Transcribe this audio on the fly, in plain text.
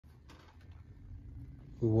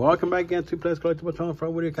Welcome back again to Playdays Collectibles channel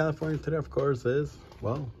from Whittier, California. Today, of course, is,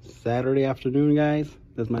 well, Saturday afternoon, guys.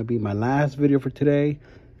 This might be my last video for today,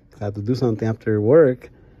 because I have to do something after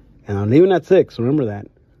work, and I'm leaving at 6, remember that.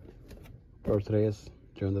 Of course, today is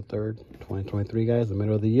June the 3rd, 2023, guys, the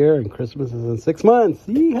middle of the year, and Christmas is in 6 months.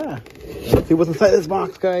 Yeah. Let's see what's inside this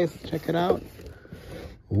box, guys. Check it out.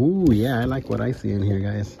 Ooh, yeah, I like what I see in here,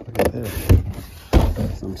 guys. Look at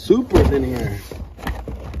this. Some supers in here.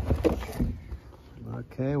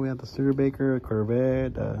 Okay, we have the Studebaker,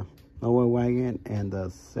 Corvette, Nova Wagon, and the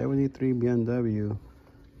 73 BMW.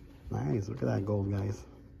 Nice, look at that gold, guys.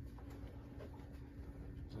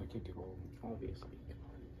 I keep it gold, obviously.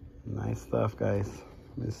 Nice stuff, guys.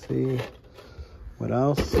 Let's see. What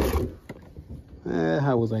else?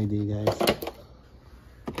 How was ID, guys?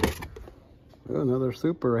 Oh, another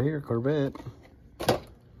super right here, Corvette.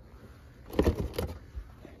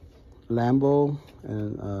 Lambo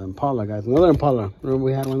and Impala, guys. Another Impala. Remember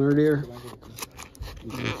we had one earlier?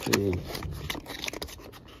 Let's see.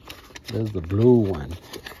 There's the blue one.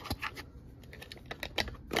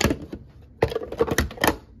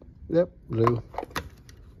 Yep, blue.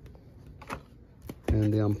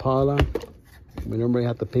 And the Impala. Remember we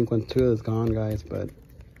had the pink one too. It's gone, guys, but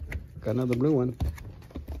got another blue one.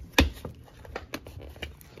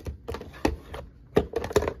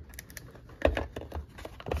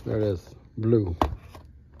 There it is, blue.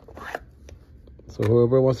 So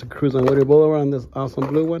whoever wants to cruise on Whittier Boulevard on this awesome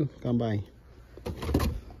blue one, come by.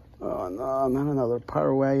 Oh no, not another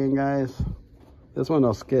Power Wagon, guys. This one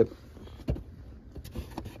I'll skip.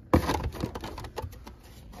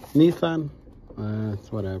 Nissan,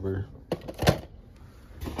 it's whatever.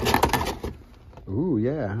 Ooh,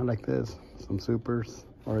 yeah, I like this. Some supers,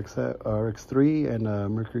 RX3 and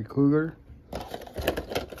Mercury Cougar.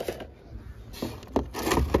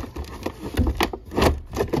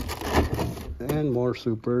 And more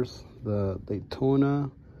supers, the Daytona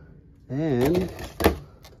and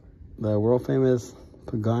the world famous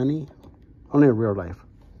Pagani, only in real life.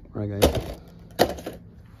 All right, guys.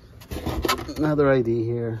 Another ID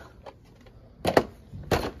here,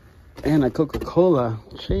 and a Coca-Cola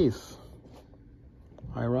Chase.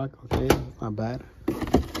 High Rock, okay, not bad.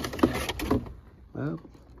 Well,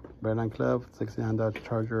 Redline Club 69 Dodge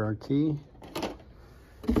Charger RT.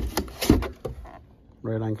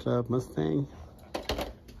 Redline Club Mustang.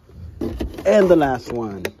 And the last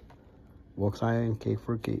one, Volkswagen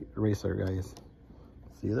K4K Racer, guys.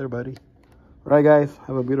 See you there, buddy. All right, guys,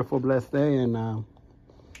 have a beautiful, blessed day, and I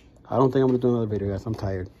don't think I'm gonna do another video, guys. I'm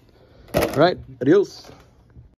tired. All right, adios.